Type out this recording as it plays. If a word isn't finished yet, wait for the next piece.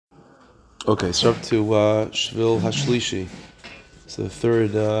Okay, so up to Shvil Hashlishi. So the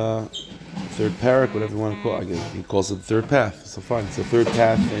third parak, whatever you want to call it. I guess he calls it the third path. So fine, it's the third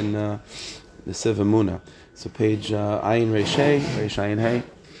path in Nesiv emunah. So page Ayin Reish Ayin Hey.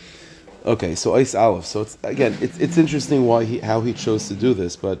 Okay, so Ice Aleph. So it's interesting how he chose to do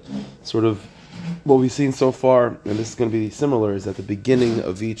this, but sort of what we've seen so far, and this is going to be similar, is at the beginning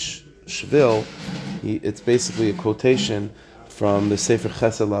of each Shvil, it's basically a quotation from the Sefer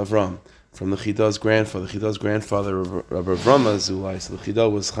Chesed Lavram, from the Chida's grandfather. The Chida's grandfather, Rabbi Avram Azulai. So the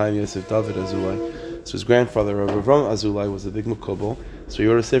Chida was Chaim Yosef David Azulai. So his grandfather, Rabbi Avram Azulai, was a big Mekubal. So he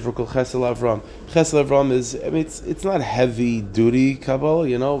wrote a Sefer called Chesed Lavram. Chesed Lavram is, it's not heavy duty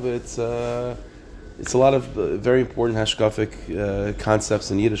Kabbalah, but it's a lot of very important hashkafic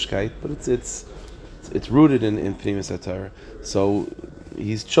concepts in Yiddishkeit, but it's rooted in Pnimis HaTorah. So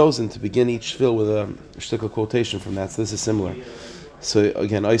he's chosen to begin each shvil with a shtickle quotation from that. So this is similar. So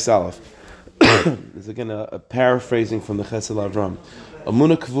again, Ois Aleph. There's again a paraphrasing from the Chesed Avram.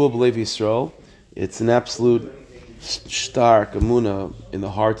 Emunah kavua b'lev Yisrael. It's an absolute stark emunah in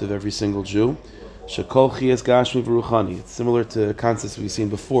the heart of every single Jew. Shekol chiyas gashmi v'ruchani. It's similar to concepts we've seen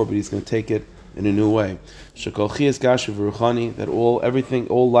before, but he's going to take it in a new way. Shekol chiyas gashmi v'ruchani. That all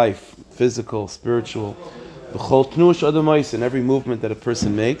life, physical, spiritual, b'chol tnush adamais, in every movement that a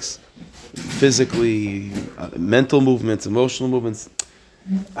person makes, physically, mental movements, emotional movements.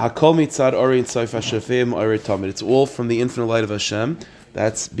 Hakol mitzad orein soif hashafeim orei tamid. It's all from the infinite light of Hashem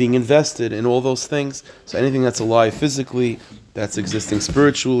that's being invested in all those things. So anything that's alive physically, that's existing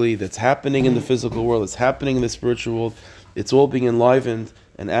spiritually, that's happening in the physical world, that's happening in the spiritual world, it's all being enlivened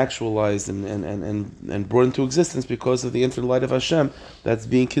and actualized and brought into existence because of the infinite light of Hashem that's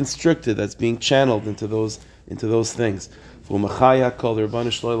being constricted, that's being channeled into those things. Umachaya kol, the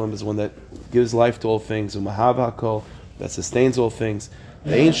Rabbanu Shloim is one that gives life to all things. Umahava kol, that sustains all things.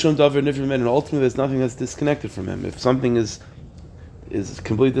 The ain't shum davar nifrim, and ultimately there's nothing that's disconnected from him. If something is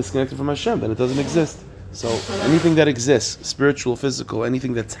completely disconnected from Hashem, then it doesn't exist. So anything that exists, spiritual, physical,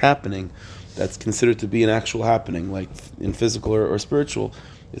 anything that's happening, that's considered to be an actual happening, like in physical or spiritual,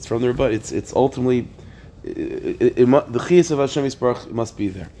 it's from the Rabbanu. It's ultimately the chiyas of Hashem Yisparach must be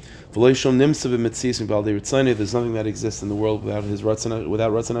there. There's nothing that exists in the world without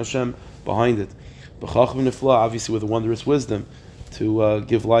Ratzon Hashem behind it. Obviously with a wondrous wisdom to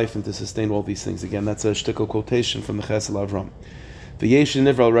give life and to sustain all these things. Again, that's a shtickle quotation from the Chesed Avram. V'yesh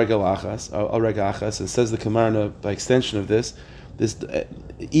nivra al rega achas. It says the Kamarna by extension of this,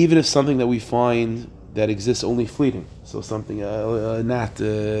 even if something that we find that exists only fleeting, so something a gnat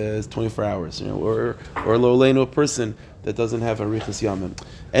is 24 hours, or a person that doesn't have a arichas yamim.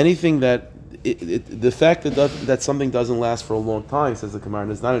 Anything that the fact that something doesn't last for a long time, says the Gemara,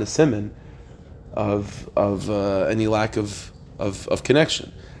 is not a siman of any lack of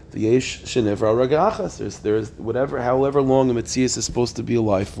connection. The yesh shenivra rega achas. There's however long a mitzias is supposed to be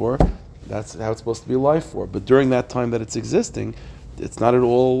alive for, that's how it's supposed to be alive for. But during that time that it's existing, it's not at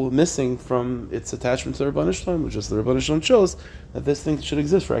all missing from its attachment to the Rebbeinu Shalom, which is the Rebbeinu Shalom chose that this thing should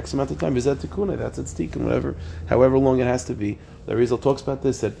exist for X amount of time. Is that tikkun? That's its tikkun, however long it has to be. The Arizal talks about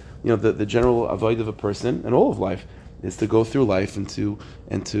this, that the general avoid of a person and all of life is to go through life and to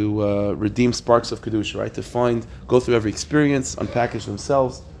redeem sparks of kedusha, right? To go through every experience, unpackage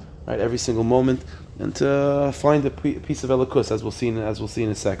themselves, right? Every single moment, and to find a piece of elikus, as we'll see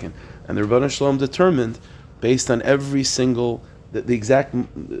in a second. And the Rebbeinu Shalom determined, based on every single the exact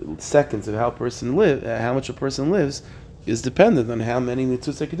seconds of how much a person lives, is dependent on how many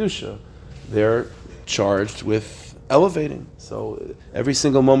nitzutz kedusha they're charged with elevating. So every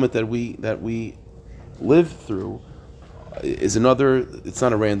single moment that we live through is another. It's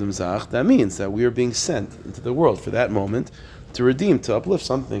not a random zach. That means that we are being sent into the world for that moment to redeem, to uplift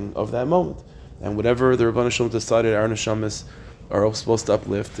something of that moment. And whatever the Rebbeinu Shalom decided our neshamas are supposed to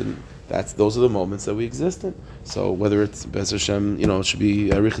uplift, and those are the moments that we exist in. So whether it's Bez Hashem, it should be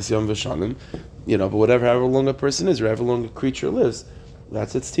Arichas Yom V'Shanim, but however long a person is, or however long a creature lives,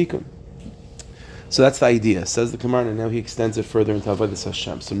 that's its tikkun. So that's the idea. Says the Gemara, and now he extends it further into Avodas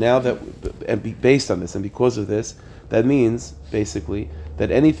Hashem. So now based on this, and because of this, that means basically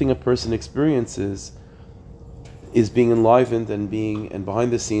that anything a person experiences is being enlivened and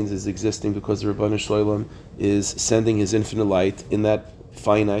behind the scenes is existing because the Rebbeinu Shalom is sending his infinite light in that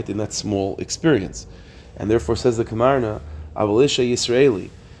finite, in that small experience. And therefore, says the Kamarna, Avalisha Yisraeli,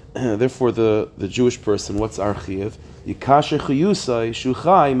 therefore the Jewish person, what's Archiv? Yikasher Chiyusai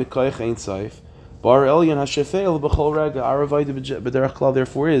Shuchai Mikoich Ein Saif Bar Elyon Hashefeil B'chol Rega. Our avodah b'derech klal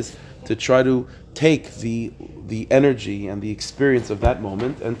therefore is to try to take the energy and the experience of that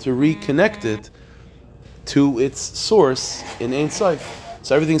moment and to reconnect it to its source in Ein Saif.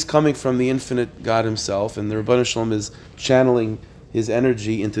 So everything's coming from the infinite God Himself, and the Rebbeinu Shalom is channeling His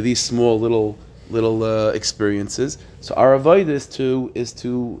energy into these small little experiences. So our avoid is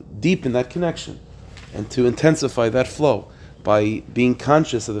to deepen that connection and to intensify that flow by being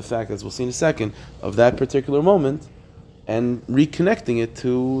conscious of the fact, as we'll see in a second, of that particular moment and reconnecting it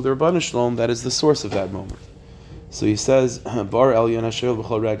to the Rebbeinu Shalom that is the source of that moment. So he says, Bar Elyon Hashem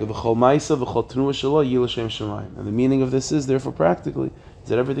b'chol rega b'chol ma'isa b'chol tenua shelo yi l'shem shamayim. And the meaning of this is, therefore, practically, is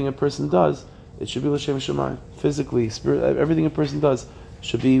that everything a person does, it should be l'shem shamayim. Physically, spirit, everything a person does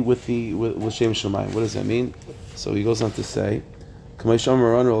should be with l'shem shamayim. What does that mean? So he goes on to say, like the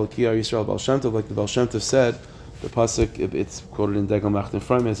Baal Shem Tov said, the pasuk, it's quoted in Degel Machne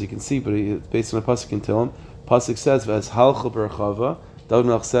Freim, as you can see, but it's based on a pasuk in Tehillim. Pasuk says, "V'as halcha b'rachava." David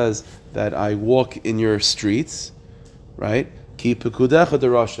Melech says that I walk in your streets, right? Ki pekudecha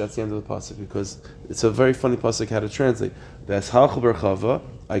derash. That's the end of the pasuk, because it's a very funny pasuk how to translate. V'as halcha b'rachava.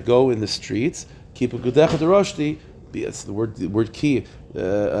 I go in the streets. Ki pekudecha derashti. It's the word ki.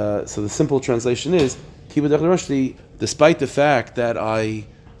 So the simple translation is ki pekudecha derashti. Despite the fact that I'm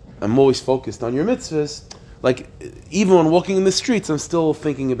always focused on your mitzvahs. Like, even when walking in the streets, I'm still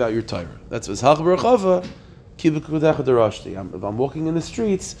thinking about your Torah. That's what's halcha b'rachava, ki b'kudecha derashti. If I'm walking in the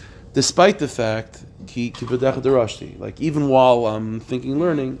streets, despite the fact, ki b'kudecha derashti. Like, even while I'm thinking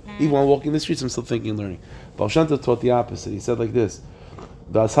learning, even while walking in the streets, I'm still thinking learning. Baal Shem Tov taught the opposite. He said like this,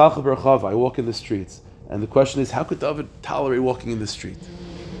 V'as halcha b'rachava, I walk in the streets. And the question is, how could David tolerate walking in the street?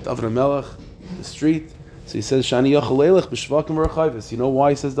 David HaMelech, the street. So he says, Shani yachal leilech b'shvakim v'rachayvis. You know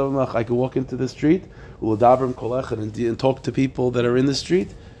why he says David HaMelech, I could walk into the street? And talk to people that are in the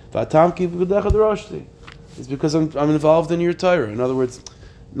street. It's because I'm involved in your Torah. In other words,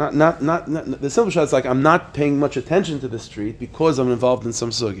 not the simple shot is like I'm not paying much attention to the street because I'm involved in some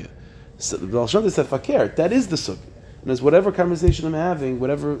sugya. So the Baal Shem Tov said, "Fakir, that is the sugya." And as whatever conversation I'm having,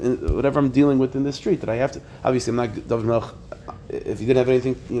 whatever I'm dealing with in the street, that I have to. Obviously, I'm not David Melech. If he didn't have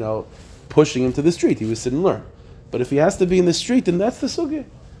anything, pushing him to the street, he would sit and learn. But if he has to be in the street, then that's the sugya.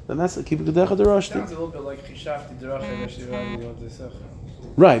 Then that's the keep Sounds a little bit like Chishafti Derach.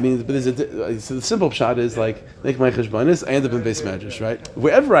 Right, I mean, but so the simple shot is like make my cheshbonis. I end up in base medrash, right?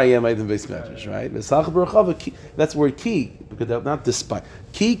 Wherever I am, I end up in base medrash, right? That's word key, because not despite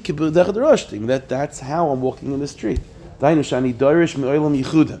key that's how I'm walking in the street.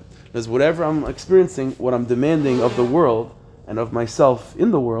 Because whatever I'm experiencing, what I'm demanding of the world and of myself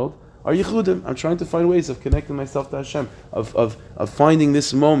in the world. Are yichudim? I'm trying to find ways of connecting myself to Hashem, of finding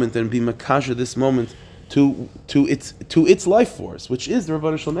this moment and be makasha this moment to its life force, which is the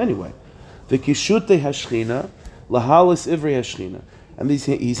Rebbeinu Shalom anyway. The kishute hashchina, lahalis ivri hashchina, and he's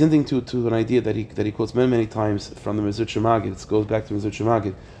hinting to an idea that he quotes many times from the Mezuzah Magid. It goes back to Mezuzah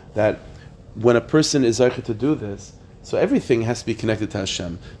Magid that when a person is zeicher to do this, so everything has to be connected to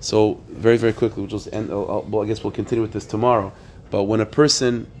Hashem. So very very quickly, we'll just end. I guess we'll continue with this tomorrow. But when a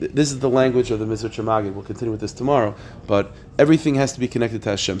person, this is the language of the Mezuzah Magid, we'll continue with this tomorrow, but everything has to be connected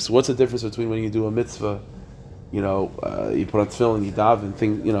to Hashem. So what's the difference between when you do a mitzvah, you put on tefillin, you daven,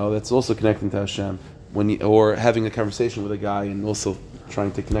 things, that's also connecting to Hashem, or having a conversation with a guy and also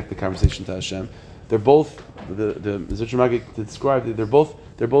trying to connect the conversation to Hashem. They're both, the Mezuzah Magid described it,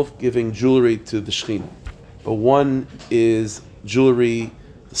 they're both giving jewelry to the Shekhinah. But one is jewelry,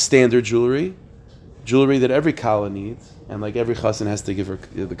 standard jewelry that every kala needs, and like every chassan has to give her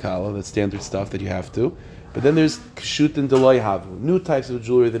the kala, that's standard stuff that you have to. But then there's kshut and delay havu, new types of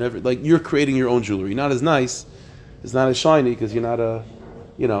jewelry than like you're creating your own jewelry. Not as nice, it's not as shiny because you're not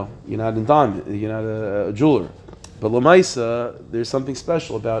in diamond, you're not a jeweler. But lamaisa, there's something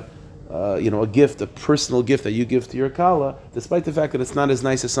special about a gift, a personal gift that you give to your kala, despite the fact that it's not as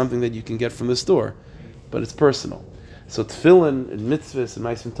nice as something that you can get from the store, but it's personal. So tefillin and mitzvahs and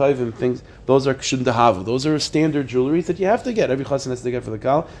ma'asim tovim things, those are kshun dehavu. Those are standard jewelries that you have to get. Every chassan has to get for the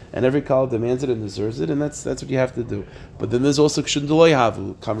kal, and every kal demands it and deserves it, and that's what you have to do. But then there's also kshun deloy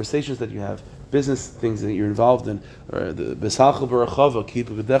havu, conversations that you have, business things that you're involved in, or the besalchel barachava,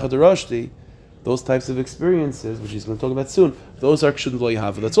 kipu gedecha derashti, those types of experiences, which he's going to talk about soon. Those are kshun deloy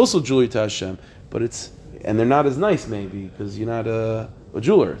havu. That's also jewelry to Hashem, but and they're not as nice maybe because you're not a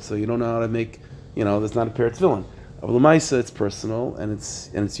jeweler, so you don't know how to make. There's not a pair of tefillin. L'maisa, it's personal and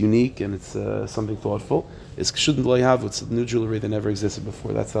it's unique and it's something thoughtful. It's shouldn't have it's new jewelry that never existed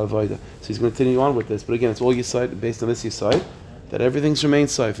before. That's the avodah. So he's going to continue on with this, but again, it's all Yussie based on this Yussie that everything's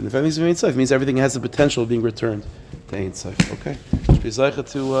remained safe, and if everything's remained safe, it means everything has the potential of being returned to Ein Sof. Okay, be zeicha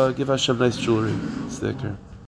to give Hashem nice jewelry sticker.